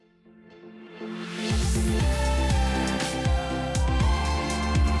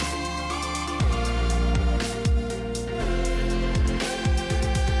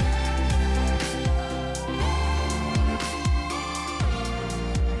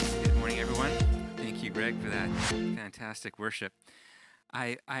Greg, for that fantastic worship.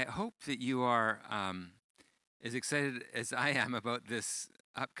 I hope that you are as excited as I am about this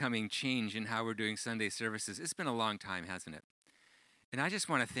upcoming change in how we're doing Sunday services. It's been a long time, hasn't it? And I just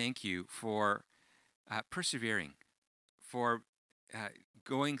want to thank you for persevering, for uh,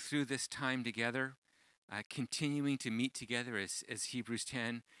 going through this time together, continuing to meet together as Hebrews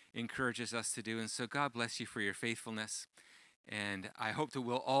 10 encourages us to do. And so God bless you for your faithfulness. And I hope that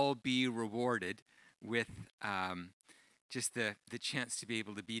we'll all be rewarded with just the chance to be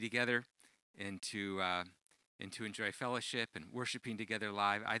able to be together and to enjoy fellowship and worshiping together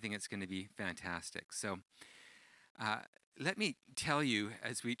live. I think it's going to be fantastic. So uh, let me tell you,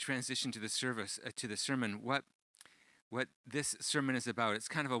 as we transition to the service, to the sermon, what this sermon is about. It's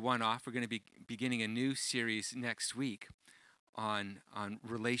kind of a one-off. We're going to be beginning a new series next week on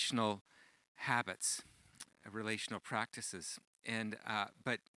relational habits, relational practices. And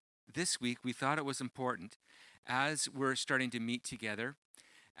but this week we thought it was important, as we're starting to meet together,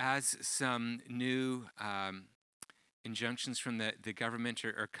 as some new injunctions from the government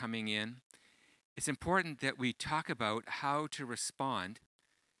are coming in. It's important that we talk about how to respond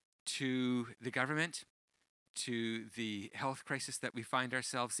to the government, to the health crisis that we find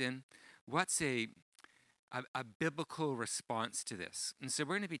ourselves in. What's a biblical response to this? And so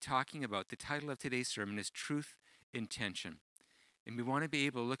we're going to be talking about, the title of today's sermon is Truth in Tension. And we want to be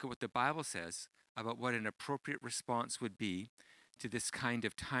able to look at what the Bible says about what an appropriate response would be to this kind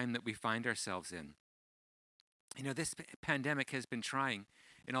of time that we find ourselves in. You know, this pandemic has been trying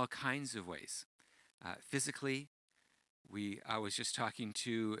in all kinds of ways. Physically, I was just talking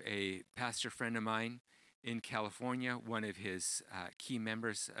to a pastor friend of mine in California. One of his key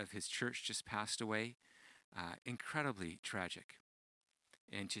members of his church just passed away. Incredibly tragic.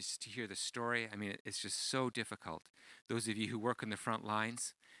 And just to hear the story, I mean, it's just so difficult. Those of you who work on the front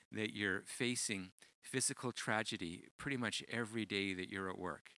lines, that you're facing physical tragedy pretty much every day that you're at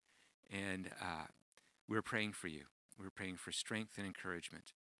work. And we're praying for you. We're praying for strength and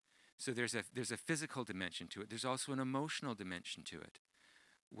encouragement. So there's a physical dimension to it. There's also an emotional dimension to it,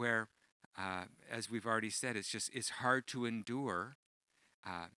 where, as we've already said, it's hard to endure.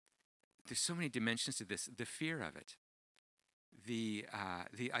 There's so many dimensions to this: the fear of it, the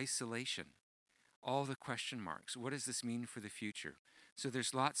isolation, all the question marks. What does this mean for the future? So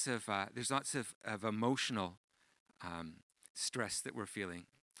there's lots of emotional stress that we're feeling.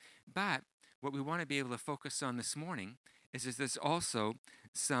 But what we want to be able to focus on this morning is there's also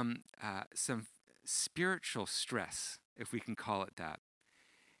some spiritual stress, if we can call it that.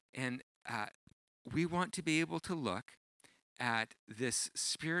 And we want to be able to look at this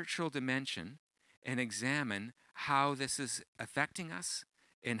spiritual dimension and examine how this is affecting us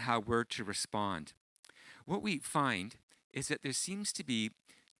and how we're to respond. What we find is that there seems to be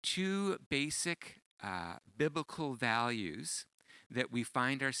two basic biblical values that we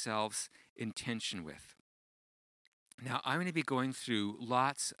find ourselves in tension with. Now, I'm going to be going through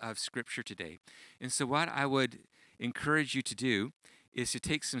lots of scripture today. And so what I would encourage you to do is to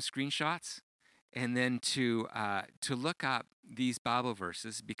take some screenshots and then to look up these Bible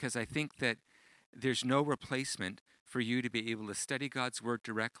verses, because I think that there's no replacement for you to be able to study God's Word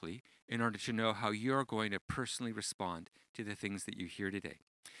directly in order to know how you're going to personally respond to the things that you hear today.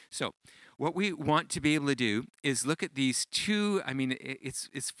 So what we want to be able to do is look at these two. I mean,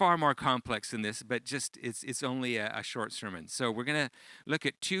 it's far more complex than this, but just it's only a short sermon. So we're going to look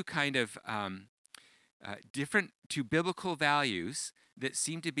at two kind of two biblical values that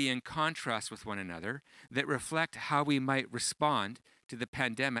seem to be in contrast with one another, that reflect how we might respond to the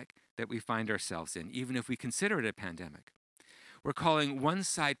pandemic that we find ourselves in, even if we consider it a pandemic. We're calling one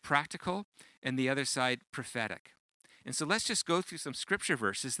side practical and the other side prophetic. And so let's just go through some scripture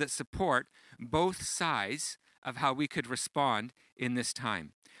verses that support both sides of how we could respond in this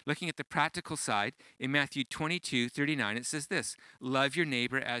time. Looking at the practical side, in Matthew 22:39, it says this: love your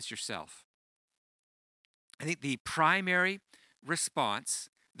neighbor as yourself. I think the primary response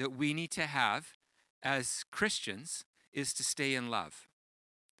that we need to have as Christians is to stay in love.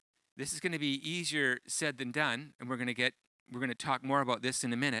 This is going to be easier said than done, and we're going to talk more about this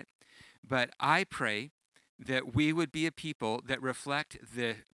in a minute. But I pray that we would be a people that reflect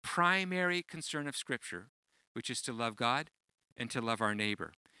the primary concern of Scripture, which is to love God and to love our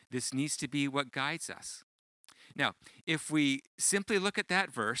neighbor. This needs to be what guides us. Now, if we simply look at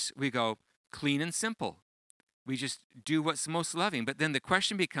that verse, we go clean and simple. We just do what's most loving. But then the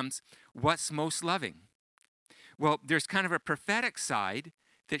question becomes, what's most loving? Well, there's kind of a prophetic side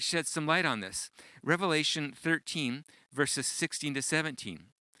that sheds some light on this. Revelation 13, verses 16 to 17.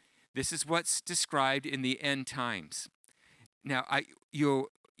 This is what's described in the end times. Now, you'll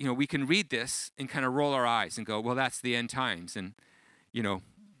we can read this and kind of roll our eyes and go, well, that's the end times. And,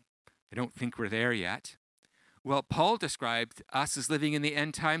 I don't think we're there yet. Well, Paul described us as living in the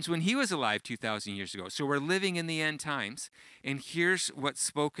end times when he was alive 2,000 years ago. So we're living in the end times. And here's what's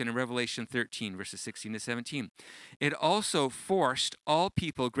spoken in Revelation 13, verses 16 to 17. It also forced all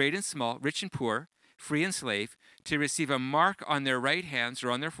people, great and small, rich and poor, free and slave, to receive a mark on their right hands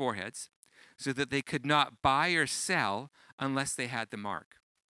or on their foreheads, so that they could not buy or sell unless they had the mark.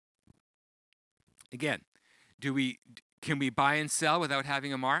 Again, can we buy and sell without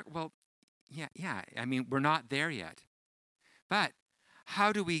having a mark? Well, yeah. I mean, we're not there yet. But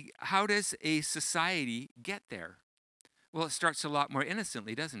how does a society get there? Well, it starts a lot more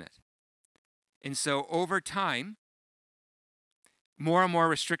innocently, doesn't it? And so over time, more and more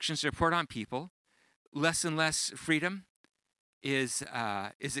restrictions are put on people, less and less freedom is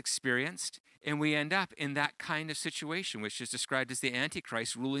experienced, and we end up in that kind of situation, which is described as the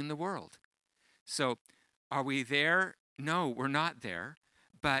Antichrist ruling the world. So are we there? No, we're not there.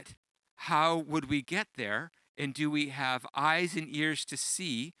 But how would we get there? And do we have eyes and ears to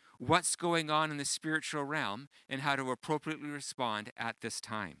see what's going on in the spiritual realm and how to appropriately respond at this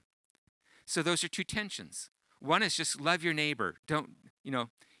time? So those are two tensions. One is just love your neighbor. You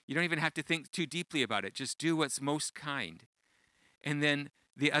don't even have to think too deeply about it. Just do what's most kind. And then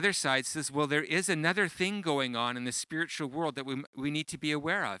the other side says, well, there is another thing going on in the spiritual world that we need to be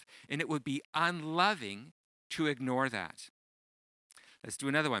aware of, and it would be unloving to ignore that. Let's do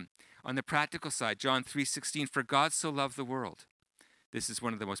another one. On the practical side, John 3:16, for God so loved the world. This is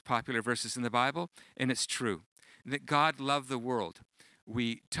one of the most popular verses in the Bible, and it's true, that God loved the world.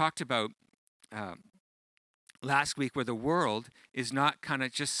 We talked about last week where the world is not kind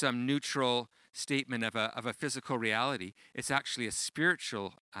of just some neutral statement of a physical reality. It's actually a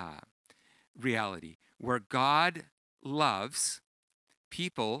spiritual reality where God loves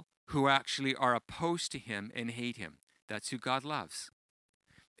people who actually are opposed to him and hate him. That's who God loves.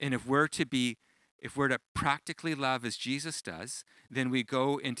 And if we're to practically love as Jesus does, then we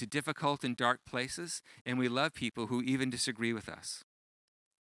go into difficult and dark places, and we love people who even disagree with us.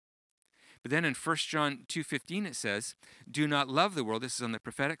 But then in 1 John 2:15 it says, do not love the world. This is on the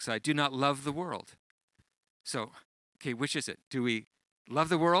prophetic side. Do not love the world. So, okay, which is it? Do we love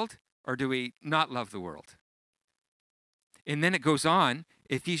the world or do we not love the world? And then it goes on,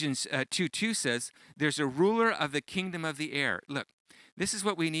 Ephesians 2:2 says, there's a ruler of the kingdom of the air. Look, this is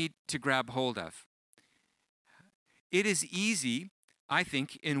what we need to grab hold of. It is easy, I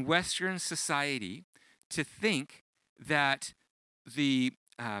think, in Western society to think that the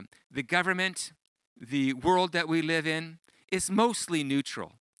government, the world that we live in, is mostly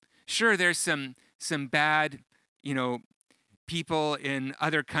neutral. Sure, there's some bad, people in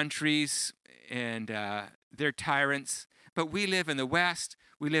other countries, and they're tyrants. But we live in the West.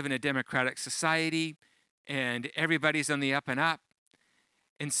 We live in a democratic society, and everybody's on the up and up.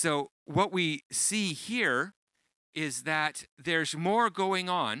 And so what we see here is that there's more going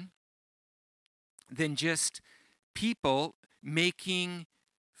on than just people making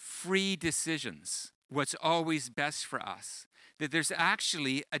free decisions, what's always best for us. That there's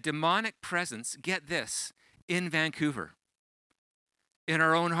actually a demonic presence, get this, in Vancouver, in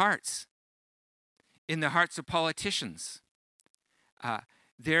our own hearts, in the hearts of politicians.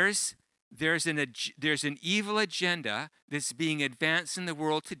 There's an evil agenda that's being advanced in the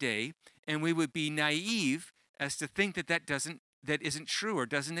world today, and we would be naive as to think that isn't true or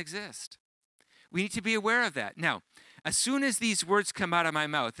doesn't exist. We need to be aware of that. Now, as soon as these words come out of my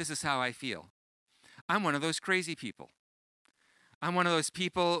mouth, this is how I feel. I'm one of those crazy people. I'm one of those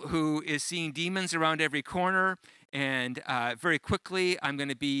people who is seeing demons around every corner, and very quickly I'm going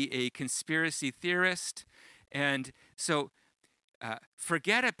to be a conspiracy theorist. And so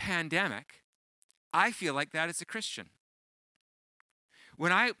forget a pandemic. I feel like that as a Christian.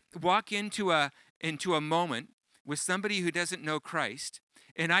 When I walk into a moment with somebody who doesn't know Christ,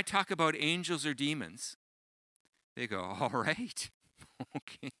 and I talk about angels or demons, they go, all right,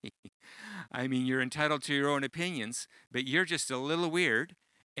 okay. I mean, you're entitled to your own opinions, but you're just a little weird,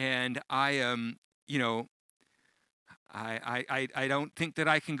 and I am, I don't think that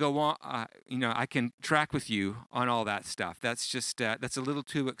I can go on, I can track with you on all that stuff. That's just, that's a little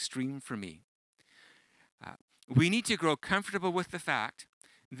too extreme for me. We need to grow comfortable with the fact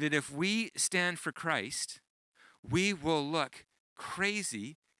that if we stand for Christ, we will look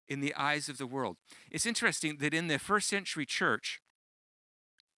crazy in the eyes of the world. It's interesting that in the first century church,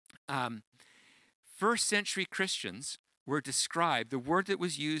 first century Christians were described, the word that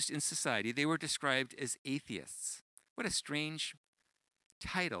was used in society, they were described as atheists. What a strange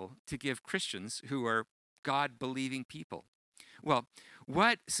title to give Christians who are God-believing people. Well,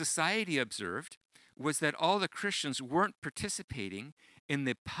 what society observed was that all the Christians weren't participating in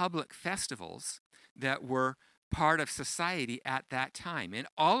the public festivals that were part of society at that time. And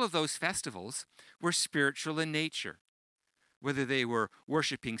all of those festivals were spiritual in nature, whether they were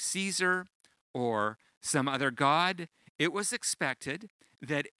worshiping Caesar or some other god. It was expected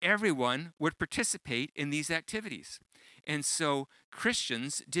that everyone would participate in these activities. And so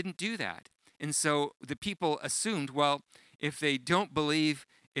Christians didn't do that. And so the people assumed, well, if they don't believe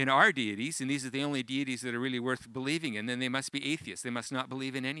in our deities, and these are the only deities that are really worth believing in, then they must be atheists. They must not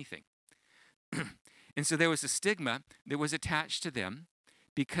believe in anything. And so there was a stigma that was attached to them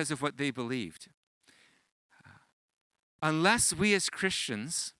because of what they believed. Unless we as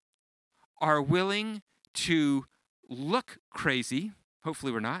Christians are willing to look crazy,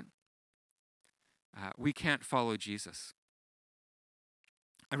 hopefully we're not, we can't follow Jesus.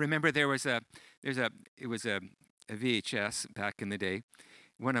 I remember it was a VHS back in the day.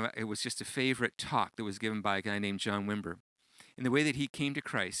 It was just a favorite talk that was given by a guy named John Wimber. And the way that he came to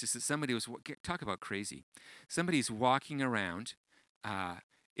Christ is that somebody was, talk about crazy, somebody's walking around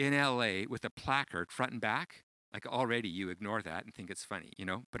in LA with a placard front and back. Like already you ignore that and think it's funny,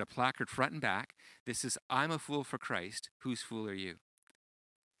 but a placard front and back. This is, "I'm a fool for Christ. Whose fool are you?"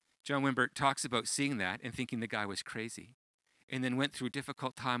 John Wimber talks about seeing that and thinking the guy was crazy, and then went through a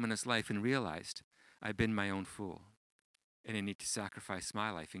difficult time in his life and realized, I've been my own fool, and I need to sacrifice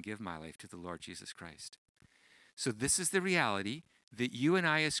my life and give my life to the Lord Jesus Christ. So this is the reality that you and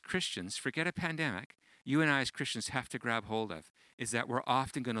I as Christians, forget a pandemic, you and I as Christians have to grab hold of, is that we're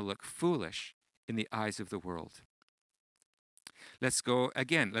often going to look foolish in the eyes of the world. Let's go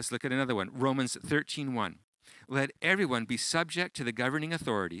again. Let's look at another one. Romans 13:1. Let everyone be subject to the governing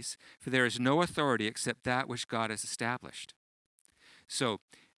authorities, for there is no authority except that which God has established. So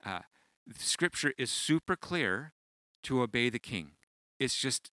Scripture is super clear to obey the king.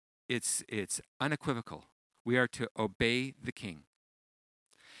 It's unequivocal. We are to obey the king.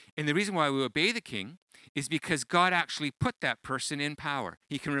 And the reason why we obey the king is because God actually put that person in power.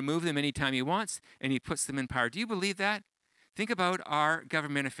 He can remove them anytime he wants, and he puts them in power. Do you believe that? Think about our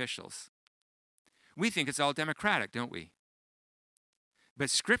government officials. We think it's all democratic, don't we? But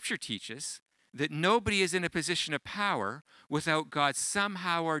Scripture teaches that nobody is in a position of power without God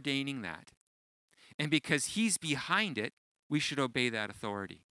somehow ordaining that. And because he's behind it, we should obey that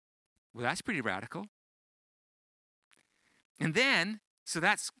authority. Well, that's pretty radical. And then, so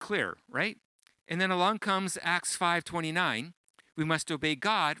that's clear, right? And then along comes Acts 5:29. We must obey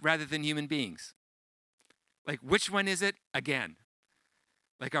God rather than human beings. Like, which one is it? Again.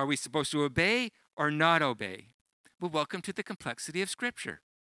 Like, are we supposed to obey or not obey? Well, welcome to the complexity of Scripture.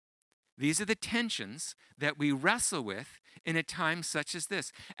 These are the tensions that we wrestle with in a time such as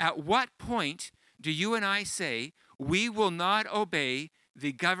this. At what point do you and I say, we will not obey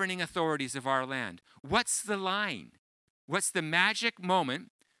the governing authorities of our land? What's the line? What's the magic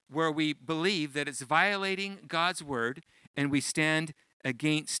moment where we believe that it's violating God's word and we stand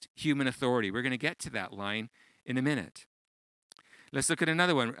against human authority? We're going to get to that line in a minute. Let's look at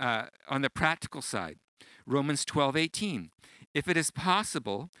another one on the practical side. Romans 12:18. If it is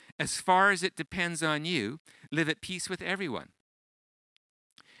possible, as far as it depends on you, live at peace with everyone.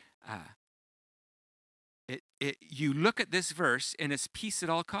 You look at this verse and it's peace at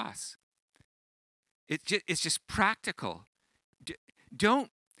all costs. It's just practical.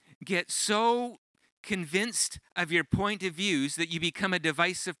 Don't get so convinced of your point of views that you become a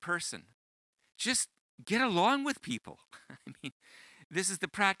divisive person. Just get along with people. I mean, this is the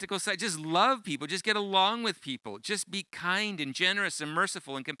practical side. Just love people. Just get along with people. Just be kind and generous and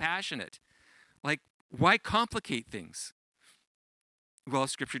merciful and compassionate. Like, why complicate things? Well,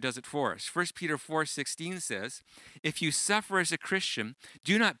 Scripture does it for us. 1 Peter 4:16 says, if you suffer as a Christian,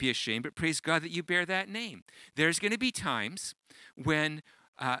 do not be ashamed, but praise God that you bear that name. There's going to be times when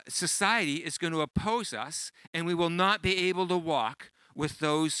society is going to oppose us, and we will not be able to walk with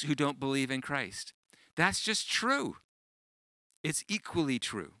those who don't believe in Christ. That's just true. It's equally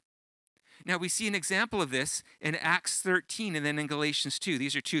true. Now, we see an example of this in Acts 13 and then in Galatians 2.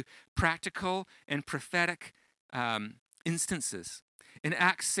 These are two practical and prophetic instances. In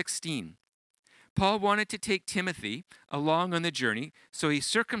Acts 16, Paul wanted to take Timothy along on the journey, so he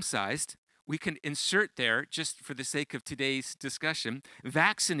circumcised. We can insert there, just for the sake of today's discussion,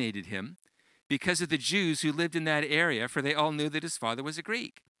 vaccinated him because of the Jews who lived in that area, for they all knew that his father was a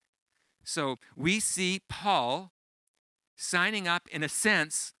Greek. So we see Paul signing up, in a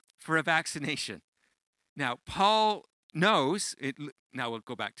sense, for a vaccination. Now, Paul knows, now we'll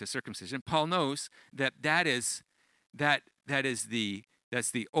go back to circumcision. Paul knows that's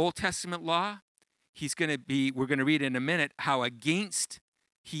the Old Testament law. we're going to read in a minute how against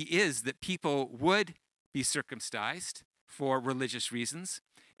he is that people would be circumcised for religious reasons.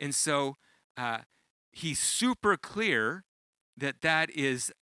 And so he's super clear that that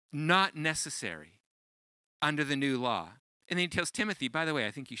is not necessary under the new law. And then he tells Timothy, by the way,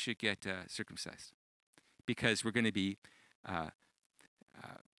 I think you should get circumcised because we're going to be,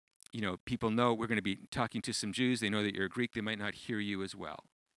 people know we're going to be talking to some Jews. They know that you're a Greek. They might not hear you as well.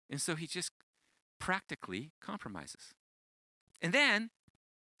 And so he just practically compromises. And then,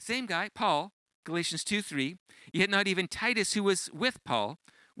 same guy, Paul, Galatians 2:3, yet not even Titus, who was with Paul,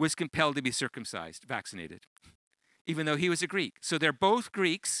 was compelled to be circumcised, vaccinated, even though he was a Greek. So they're both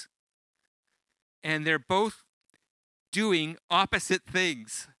Greeks, and they're both doing opposite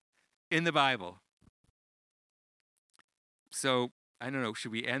things in the Bible. So, I don't know,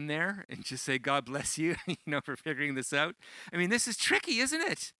 should we end there and just say, God bless you, for figuring this out? I mean, this is tricky, isn't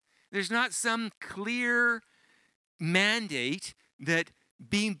it? There's not some clear mandate that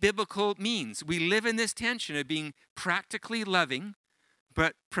being biblical means. We live in this tension of being practically loving,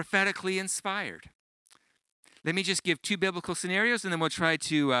 but prophetically inspired. Let me just give two biblical scenarios, and then we'll try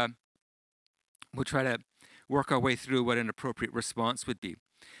to work our way through what an appropriate response would be.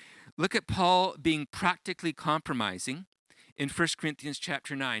 Look at Paul being practically compromising in 1 Corinthians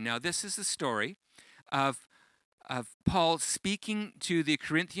chapter 9. Now, this is the story of Paul speaking to the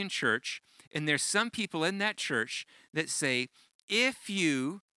Corinthian church, and there's some people in that church that say, if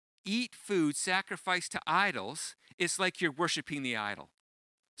you eat food sacrificed to idols, it's like you're worshiping the idol.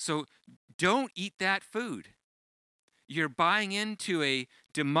 So don't eat that food. You're buying into a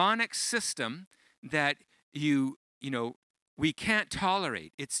demonic system that we can't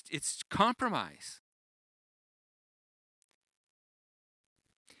tolerate. It's compromise.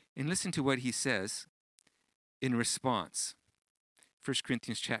 And listen to what he says in response. 1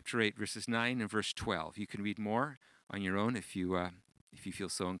 Corinthians chapter 8, verses 9 and verse 12. You can read more on your own if you feel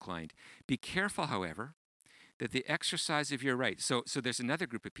so inclined. Be careful, however, that the exercise of your right. So there's another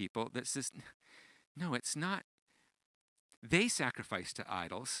group of people that says, no, it's not. They sacrifice to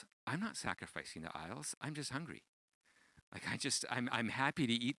idols. I'm not sacrificing to idols. I'm just hungry. Like I'm happy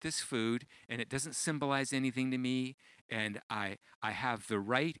to eat this food, and it doesn't symbolize anything to me, and I have the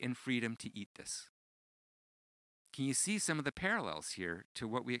right and freedom to eat this. Can you see some of the parallels here to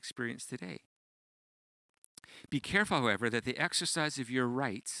what we experience today? Be careful, however, that the exercise of your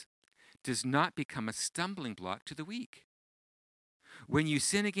rights does not become a stumbling block to the weak. When you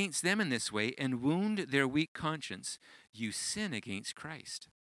sin against them in this way and wound their weak conscience, you sin against Christ.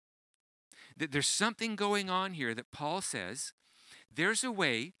 There's something going on here that Paul says there's a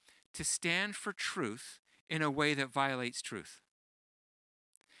way to stand for truth in a way that violates truth.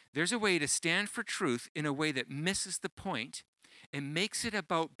 There's a way to stand for truth in a way that misses the point and makes it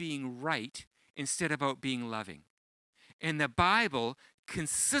about being right instead of about being loving. And the Bible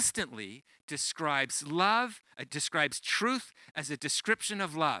consistently describes love, describes truth as a description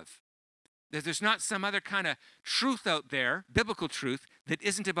of love. That there's not some other kind of truth out there, biblical truth, that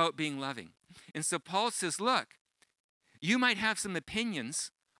isn't about being loving. And so Paul says, look, you might have some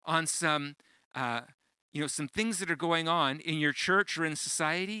opinions on some things that are going on in your church or in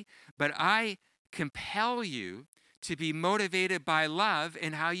society, but I compel you to be motivated by love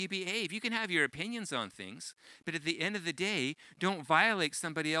and how you behave. You can have your opinions on things, but at the end of the day, don't violate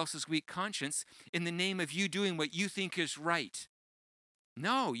somebody else's weak conscience in the name of you doing what you think is right.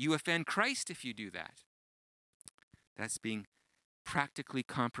 No, you offend Christ if you do that. That's being practically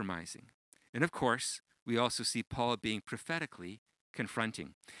compromising. And of course, we also see Paul being prophetically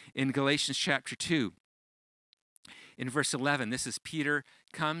confronting. In Galatians chapter 2, in verse 11, this is Peter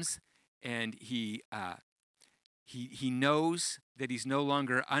comes and he knows that he's no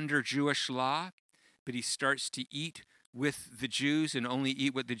longer under Jewish law, but he starts to eat with the Jews and only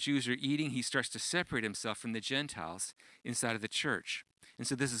eat what the Jews are eating. He starts to separate himself from the Gentiles inside of the church. And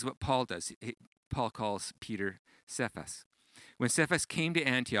so this is what Paul does. Paul calls Peter Cephas. When Cephas came to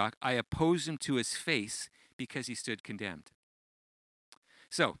Antioch, I opposed him to his face because he stood condemned.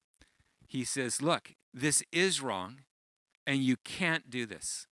 So he says, look, this is wrong, and you can't do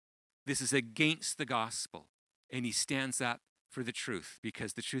this. This is against the gospel. And he stands up for the truth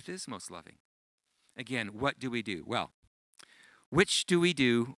because the truth is most loving. Again, what do we do? Well, which do we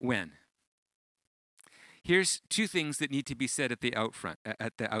do when? Here's two things that need to be said at the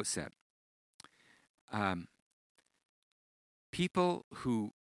outset. People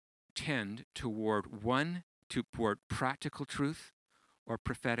who tend toward practical truth or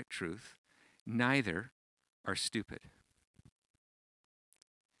prophetic truth, neither are stupid.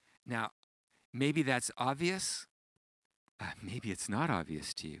 Now, maybe that's obvious. Maybe it's not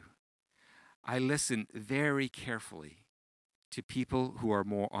obvious to you. I listen very carefully to people who are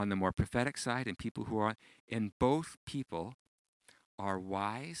more on the more prophetic side and people who are, and both people are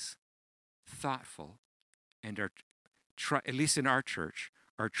wise, thoughtful, and are, at least in our church,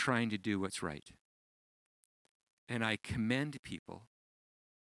 are trying to do what's right. And I commend people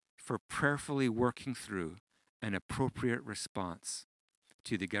for prayerfully working through an appropriate response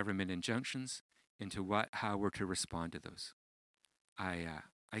to the government injunctions and to how we're to respond to those.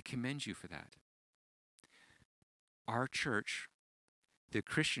 I commend you for that. Our church, the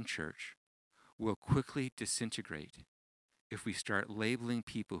Christian church, will quickly disintegrate if we start labeling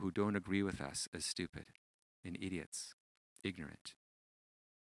people who don't agree with us as stupid and idiots, ignorant.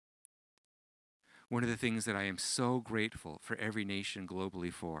 One of the things that I am so grateful for every nation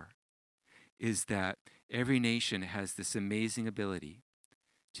globally for is that every nation has this amazing ability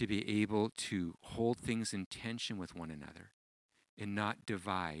to be able to hold things in tension with one another and not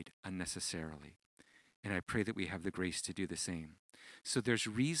divide unnecessarily. And I pray that we have the grace to do the same. So there's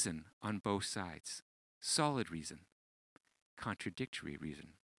reason on both sides, solid reason, contradictory reason.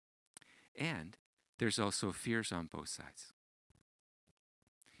 And there's also fears on both sides.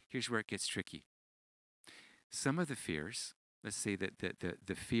 Here's where it gets tricky. Some of the fears, let's say that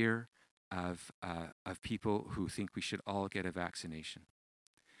the fear of people who think we should all get a vaccination.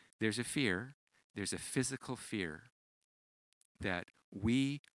 There's a fear, there's a physical fear that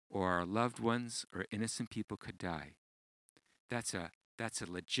we or our loved ones or innocent people could die. That's a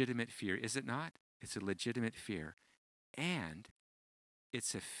legitimate fear, is it not? It's a legitimate fear. And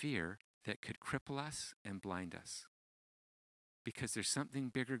it's a fear that could cripple us and blind us. Because there's something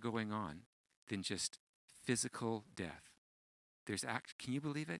bigger going on than just physical death. Can you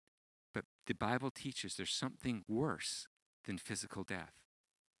believe it? But the Bible teaches there's something worse than physical death.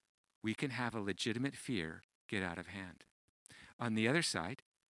 We can have a legitimate fear get out of hand. On the other side,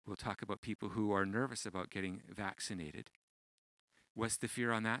 we'll talk about people who are nervous about getting vaccinated. What's the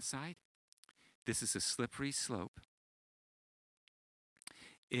fear on that side? This is a slippery slope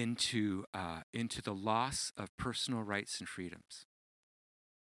into the loss of personal rights and freedoms.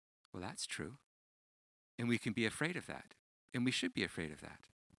 Well, that's true. And we can be afraid of that. And we should be afraid of that.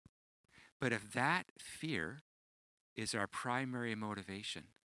 But if that fear is our primary motivation,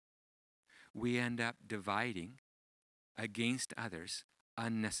 we end up dividing against others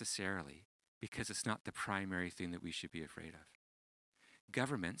unnecessarily because it's not the primary thing that we should be afraid of.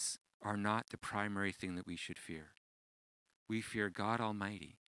 Governments are not the primary thing that we should fear. We fear God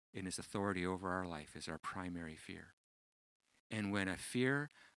Almighty and His authority over our life is our primary fear. And when a fear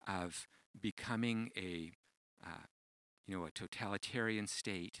of becoming a totalitarian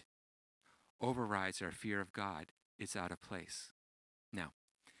state overrides our fear of God, it's out of place. Now,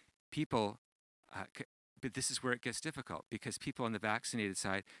 people, but this is where it gets difficult because people on the vaccinated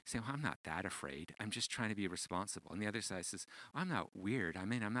side say, well, I'm not that afraid. I'm just trying to be responsible. And the other side says, I'm not weird.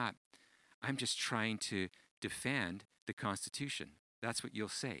 I'm just trying to defend the Constitution. That's what you'll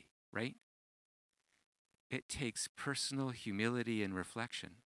say, right? It takes personal humility and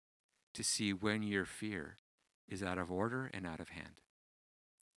reflection to see when your fear is out of order and out of hand.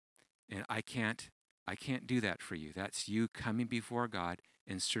 And I can't do that for you. That's you coming before God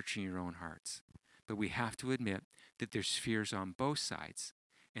and searching your own hearts. But we have to admit that there's fears on both sides,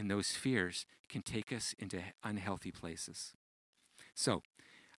 and those fears can take us into unhealthy places. So,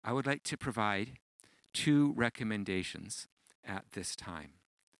 I would like to provide 2 recommendations at this time.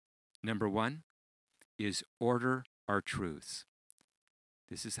 Number 1 is order our truths.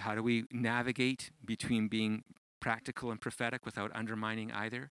 This is how do we navigate between being practical and prophetic without undermining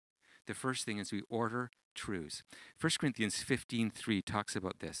either? The first thing is we order truths. 1 Corinthians 15:3 talks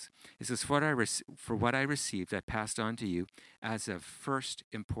about this. It says, for what I received, I passed on to you as of first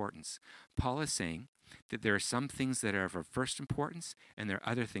importance. Paul is saying that there are some things that are of first importance and there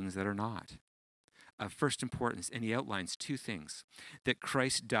are other things that are not. Of first importance, and he outlines 2 things. That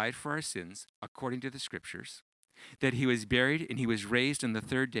Christ died for our sins according to the Scriptures, that he was buried and he was raised on the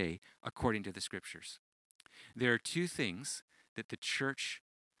 3rd day according to the Scriptures. There are 2 things that the church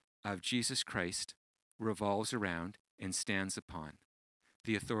of Jesus Christ revolves around and stands upon: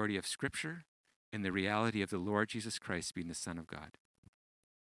 the authority of Scripture and the reality of the Lord Jesus Christ being the Son of God.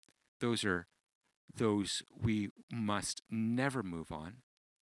 Those we must never move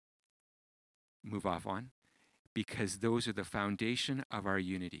off on, because those are the foundation of our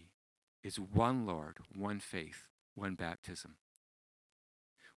unity. Is one Lord, one faith, one baptism.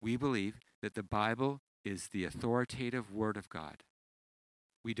 We believe that the Bible is the authoritative Word of God.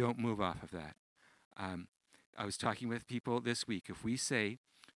 We don't move off of that. I was talking with people this week. If we say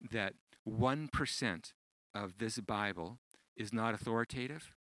that 1% of this Bible is not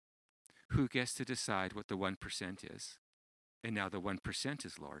authoritative, Who gets to decide what the 1% is? And now the 1%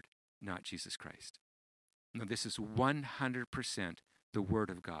 is Lord, not Jesus Christ. No, this is 100% the Word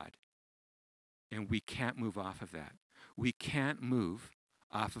of God. And we can't move off of that. We can't move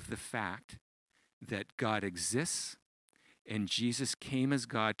off of the fact that God exists and Jesus came as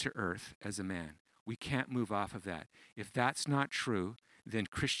God to earth as a man. We can't move off of that. If that's not true, then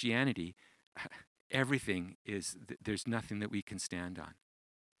Christianity, everything is, there's nothing that we can stand on.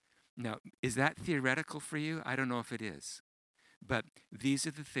 Now, is that theoretical for you? I don't know if it is. But these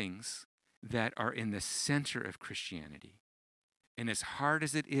are the things that are in the center of Christianity. And as hard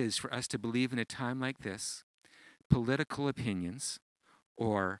as it is for us to believe in a time like this, political opinions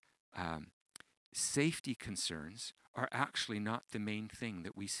or safety concerns are actually not the main thing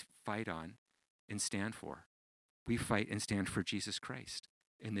that we fight on and stand for. We fight and stand for Jesus Christ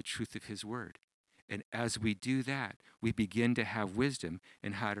and the truth of his word. And as we do that, we begin to have wisdom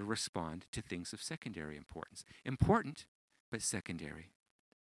in how to respond to things of secondary importance. Important, but secondary.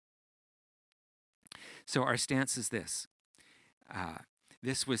 So our stance is this.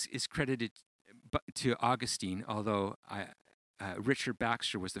 This is credited to Augustine, although Richard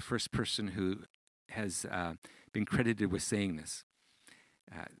Baxter was the first person who has been credited with saying this.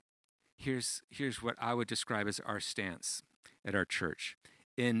 Here's what I would describe as our stance at our church.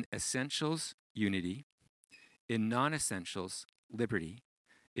 In essentials, unity. In non-essentials, liberty.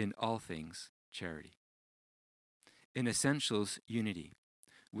 In all things, charity. In essentials, unity.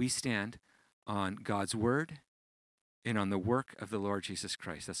 We stand on God's word and on the work of the Lord Jesus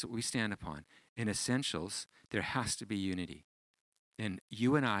Christ. That's what we stand upon. In essentials, there has to be unity. And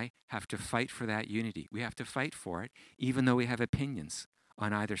you and I have to fight for that unity. We have to fight for it, even though we have opinions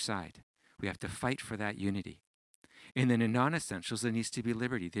on either side. We have to fight for that unity. And then in non-essentials, there needs to be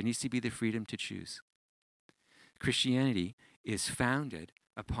liberty. There needs to be the freedom to choose. Christianity is founded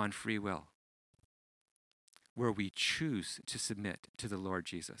upon free will, where we choose to submit to the Lord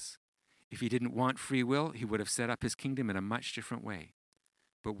Jesus. If he didn't want free will, he would have set up his kingdom in a much different way.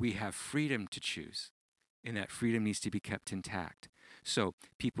 But we have freedom to choose, and that freedom needs to be kept intact. So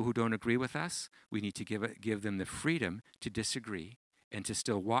people who don't agree with us, we need to give them the freedom to disagree and to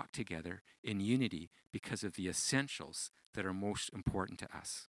still walk together in unity because of the essentials that are most important to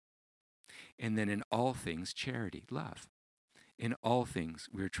us. And then in all things, charity, love. In all things,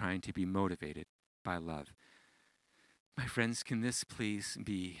 we're trying to be motivated by love. My friends, can this please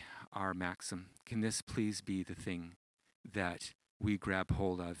be our maxim? Can this please be the thing that we grab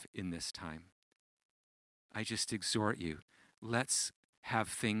hold of in this time? I just exhort you, let's have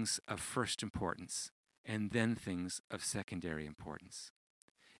things of first importance and then things of secondary importance.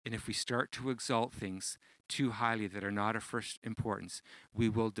 And if we start to exalt things too highly that are not of first importance, we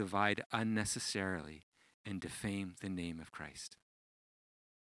will divide unnecessarily and defame the name of Christ.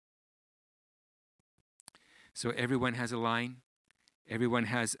 So everyone has a line, everyone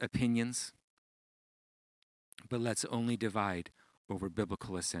has opinions, but let's only divide over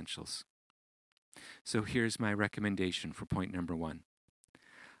biblical essentials. So here's my recommendation for point number 1.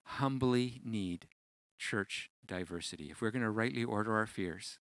 Humbly need church diversity. If we're going to rightly order our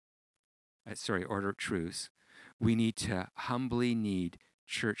order truths, we need to humbly need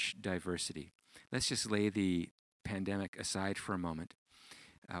church diversity. Let's just lay the pandemic aside for a moment.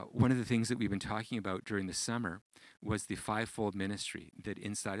 One of the things that we've been talking about during the summer was the fivefold ministry, that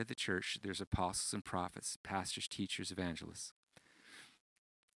inside of the church there's apostles and prophets, pastors, teachers, evangelists.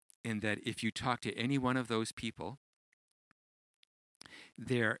 And that if you talk to any one of those people,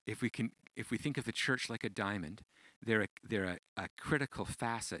 if we think of the church like a diamond, they're a critical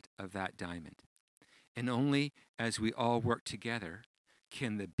facet of that diamond. And only as we all work together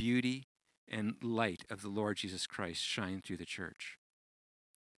can the beauty and light of the Lord Jesus Christ shine through the church.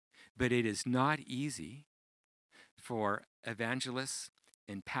 But it is not easy for evangelists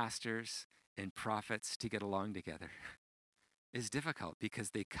and pastors and prophets to get along together. It's difficult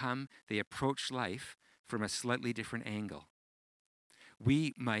because they approach life from a slightly different angle.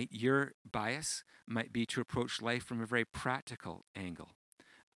 Your bias might be to approach life from a very practical angle.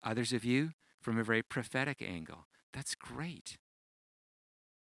 Others of you from a very prophetic angle. That's great.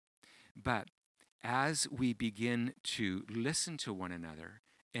 But as we begin to listen to one another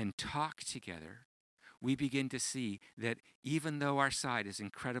and talk together, we begin to see that even though our side is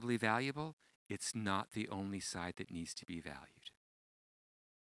incredibly valuable, it's not the only side that needs to be valued.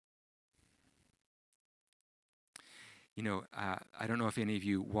 You know, I don't know if any of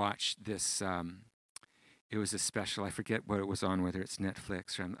you watched this. It was a special. I forget what it was on, whether it's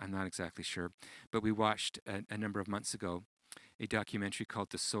Netflix or I'm not exactly sure. But we watched a number of months ago a documentary called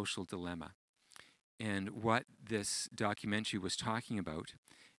The Social Dilemma. And what this documentary was talking about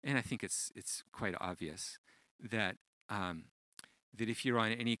and I think it's quite obvious that that if you're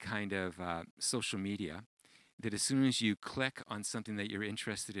on any kind of social media, that as soon as you click on something that you're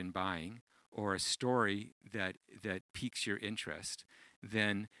interested in buying or a story that piques your interest,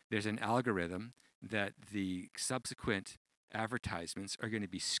 then there's an algorithm that the subsequent advertisements are going to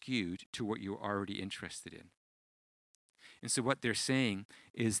be skewed to what you're already interested in. And so what they're saying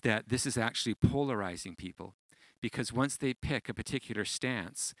is that this is actually polarizing people, because once they pick a particular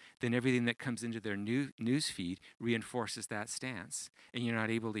stance, then everything that comes into their news feed reinforces that stance, and you're not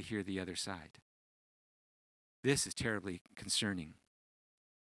able to hear the other side. This is terribly concerning.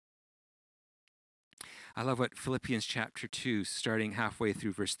 I love what Philippians chapter 2, starting halfway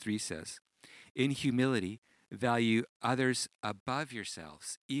through verse 3 says. In humility, value others above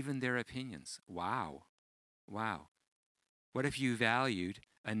yourselves, even their opinions. Wow. Wow. What if you valued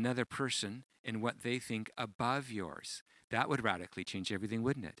another person and what they think above yours? That would radically change everything,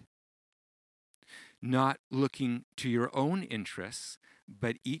 wouldn't it? Not looking to your own interests,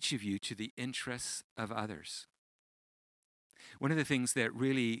 but each of you to the interests of others. One of the things that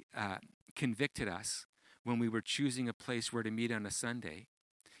really convicted us when we were choosing a place where to meet on a Sunday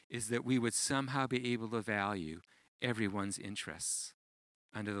is that we would somehow be able to value everyone's interests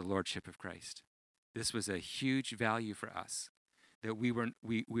under the lordship of Christ. This was a huge value for us, that we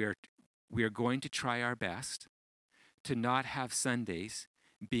are going to try our best to not have Sundays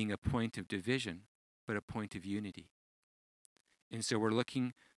being a point of division, but a point of unity. And so we're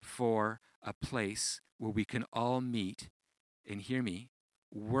looking for a place where we can all meet, and hear me,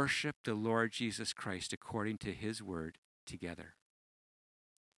 worship the Lord Jesus Christ according to his word together.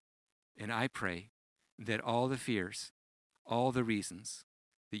 And I pray that all the fears, all the reasons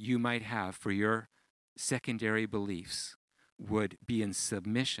that you might have for your secondary beliefs would be in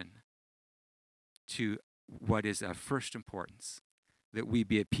submission to what is of first importance, that we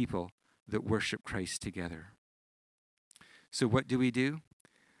be a people that worship Christ together. So what do?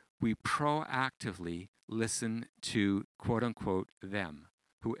 We proactively listen to, quote unquote, them,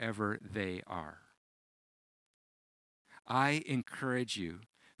 whoever they are. I encourage you,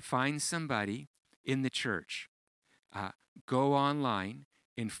 find somebody in the church, go online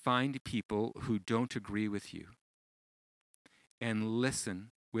and find people who don't agree with you, and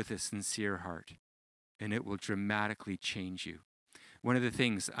listen with a sincere heart, and it will dramatically change you. One of the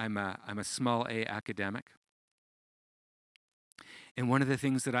things, I'm a small A academic, and one of the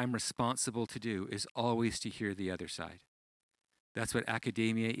things that I'm responsible to do is always to hear the other side. That's what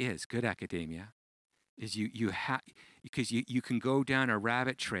academia is. Good academia is because you can go down a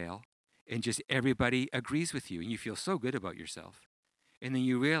rabbit trail and just everybody agrees with you and you feel so good about yourself. And then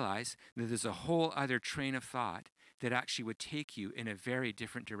you realize that there's a whole other train of thought that actually would take you in a very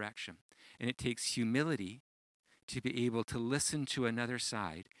different direction. And it takes humility to be able to listen to another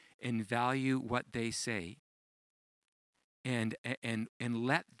side and value what they say, and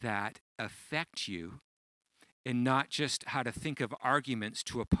let that affect you, and not just how to think of arguments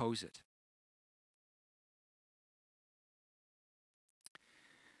to oppose it.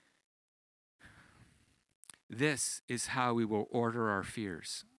 This is how we will order our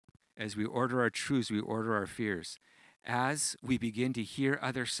fears. As we order our truths, we order our fears. As we begin to hear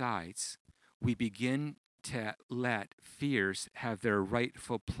other sides, we begin to let fears have their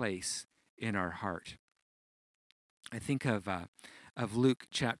rightful place in our heart. I think of Luke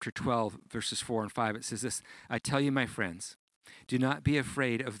chapter 12, verses 4 and 5. It says this, I tell you, my friends, do not be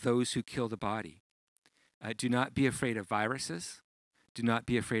afraid of those who kill the body. Do not be afraid of viruses. Do not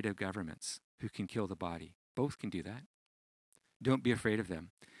be afraid of governments who can kill the body. Both can do that. Don't be afraid of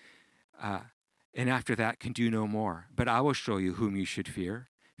them. And after that can do no more. But I will show you whom you should fear.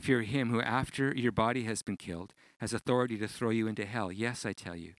 Fear him who, after your body has been killed, has authority to throw you into hell. Yes, I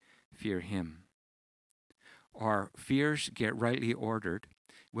tell you, fear him. Our fears get rightly ordered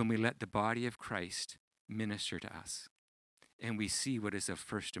when we let the body of Christ minister to us, and we see what is of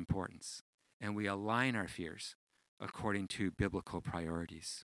first importance, and we align our fears according to biblical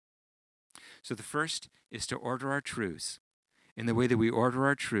priorities. So the first is to order our truths. And the way that we order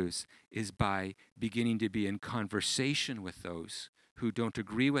our truths is by beginning to be in conversation with those who don't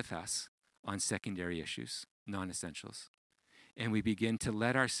agree with us on secondary issues, non-essentials. And we begin to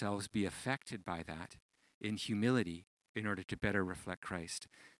let ourselves be affected by that in humility in order to better reflect Christ.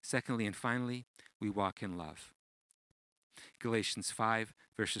 Secondly and finally, we walk in love. Galatians 5,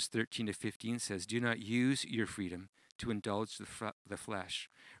 verses 13 to 15 says, do not use your freedom to indulge the flesh.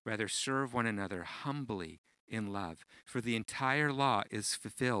 Rather, serve one another humbly in love. For the entire law is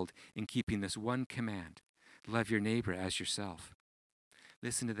fulfilled in keeping this one command: love your neighbor as yourself.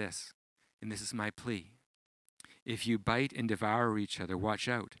 Listen to this, and this is my plea. If you bite and devour each other, watch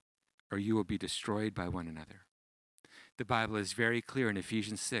out, or you will be destroyed by one another. The Bible is very clear in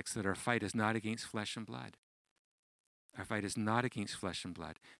Ephesians 6 that our fight is not against flesh and blood. Our fight is not against flesh and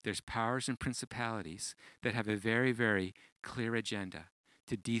blood. There's powers and principalities that have a very, very clear agenda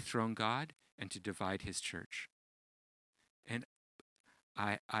to dethrone God and to divide his church. And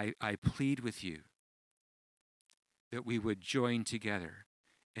I plead with you that we would join together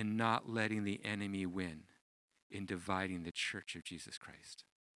in not letting the enemy win in dividing the church of Jesus Christ.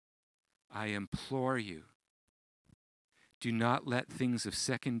 I implore you, do not let things of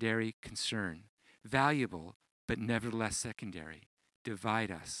secondary concern, valuable but nevertheless secondary, divide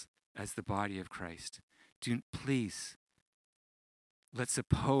us as the body of Christ. Please, let's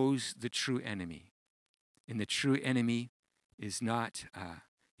oppose the true enemy. And the true enemy is not, a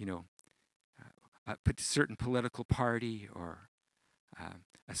certain political party or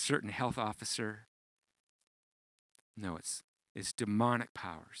a certain health officer. No, it's demonic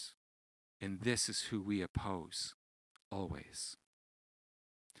powers. And this is who we oppose always.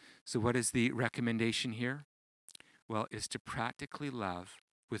 So what is the recommendation here? Well, is to practically love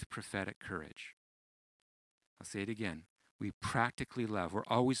with prophetic courage. I'll say it again. We practically love. We're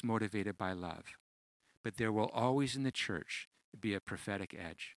always motivated by love. But there will always in the church be a prophetic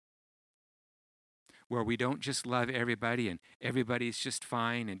edge where we don't just love everybody and everybody's just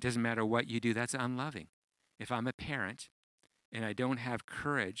fine and it doesn't matter what you do. That's unloving. If I'm a parent and I don't have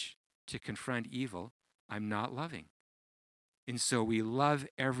courage to confront evil, I'm not loving. And so we love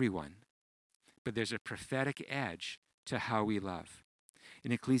everyone, but there's a prophetic edge to how we love.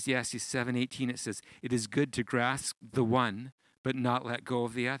 In Ecclesiastes 7:18 it says, "It is good to grasp the one, but not let go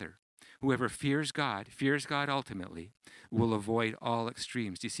of the other. Whoever fears God ultimately, will avoid all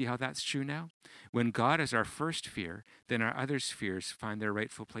extremes." Do you see how that's true now? When God is our first fear, then our other fears find their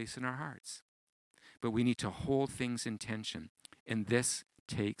rightful place in our hearts. But we need to hold things in tension, and this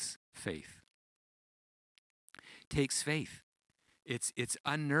takes faith. Takes faith. It's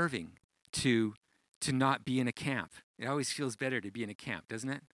unnerving to not be in a camp. It always feels better to be in a camp,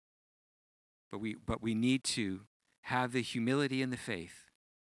 doesn't it? But we need to have the humility and the faith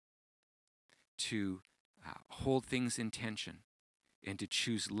to hold things in tension and to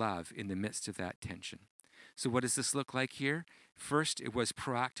choose love in the midst of that tension. So what does this look like here? First, it was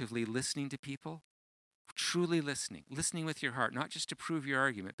proactively listening to people, truly listening with your heart, not just to prove your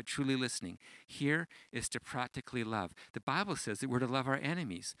argument, but truly listening. Here is to practically love. The Bible says that we're to love our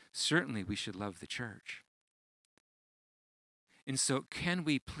enemies. Certainly we should love the church. And so can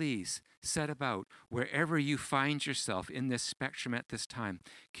we please set about, wherever you find yourself in this spectrum at this time,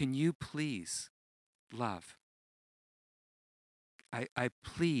 can you please love? I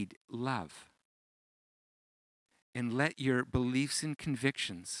plead love. And let your beliefs and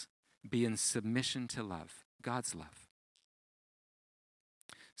convictions be in submission to love, God's love.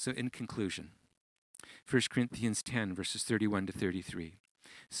 So in conclusion, 1 Corinthians 10, verses 31 to 33.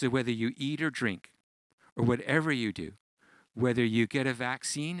 So whether you eat or drink, or whatever you do, whether you get a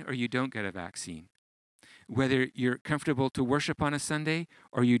vaccine or you don't get a vaccine, whether you're comfortable to worship on a Sunday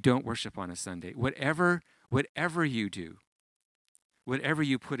or you don't worship on a Sunday, whatever you do, whatever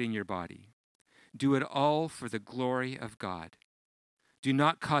you put in your body, do it all for the glory of God. Do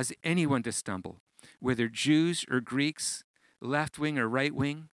not cause anyone to stumble, whether Jews or Greeks, left wing or right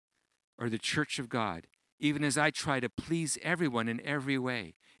wing, or the church of God, even as I try to please everyone in every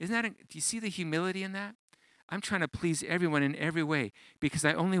way. Do you see the humility in that? I'm trying to please everyone in every way because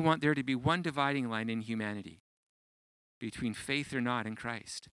I only want there to be one dividing line in humanity between faith or not in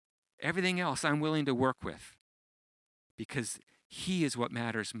Christ. Everything else I'm willing to work with because he is what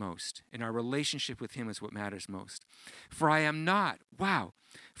matters most, and our relationship with him is what matters most. For I am not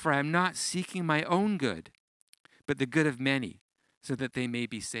seeking my own good, but the good of many, so that they may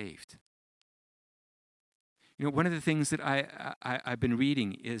be saved. You know, one of the things that I've been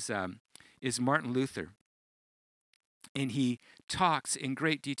reading is Martin Luther. And he talks in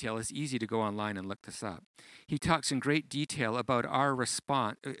great detail. It's easy to go online and look this up. He talks in great detail about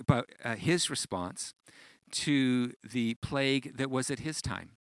his response to the plague that was at his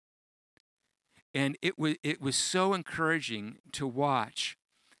time. And it was so encouraging to watch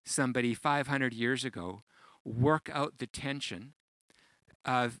somebody 500 years ago work out the tension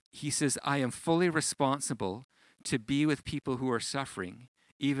of, he says, I am fully responsible to be with people who are suffering,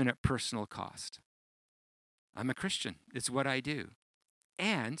 even at personal cost. I'm a Christian. It's what I do.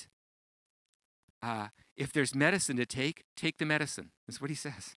 And if there's medicine to take the medicine. That's what he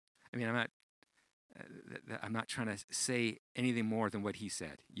says. I mean, I'm not trying to say anything more than what he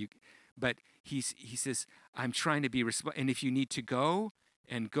said. But he says, I'm trying to be responsible. And if you need to go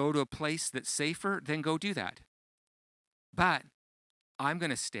to a place that's safer, then go do that. But I'm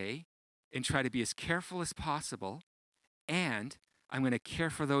going to stay and try to be as careful as possible, and I'm going to care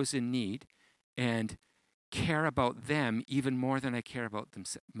for those in need and care about them even more than I care about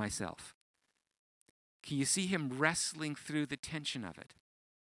myself. Can you see him wrestling through the tension of it?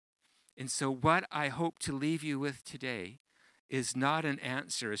 And so what I hope to leave you with today is not an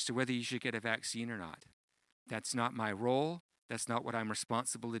answer as to whether you should get a vaccine or not. That's not my role. That's not what I'm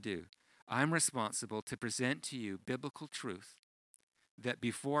responsible to do. I'm responsible to present to you biblical truth that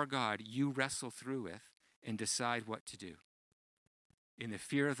before God you wrestle through with and decide what to do. In the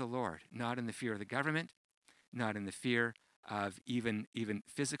fear of the Lord, not in the fear of the government, not in the fear of even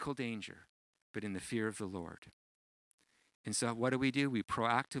physical danger, but in the fear of the Lord. And so what do? We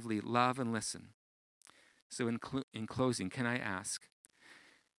proactively love and listen. So in closing, can I ask,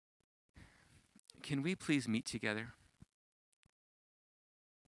 can we please meet together?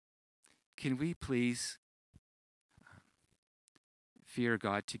 Can we please fear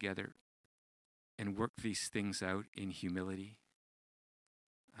God together and work these things out in humility?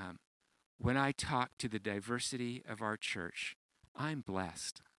 When I talk to the diversity of our church, I'm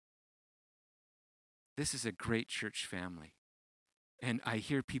blessed. This is a great church family. And I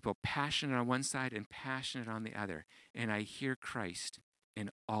hear people passionate on one side and passionate on the other. And I hear Christ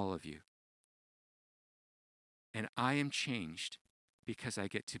in all of you. And I am changed because I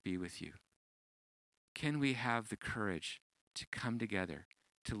get to be with you. Can we have the courage to come together,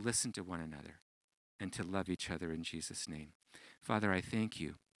 to listen to one another, and to love each other in Jesus' name? Father, I thank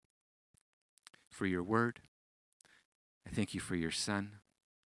you for your word. I thank you for your Son.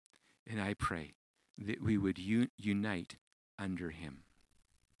 And I pray that we would unite under him,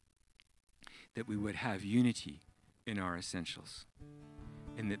 that we would have unity in our essentials,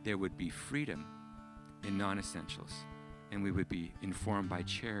 and that there would be freedom in non-essentials, and we would be informed by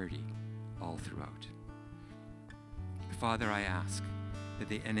charity all throughout. Father, I ask that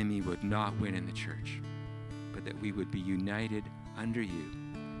the enemy would not win in the church, but that we would be united under you,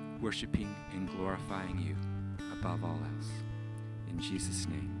 worshiping and glorifying you above all else. In Jesus'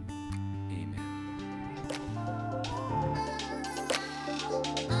 name, amen.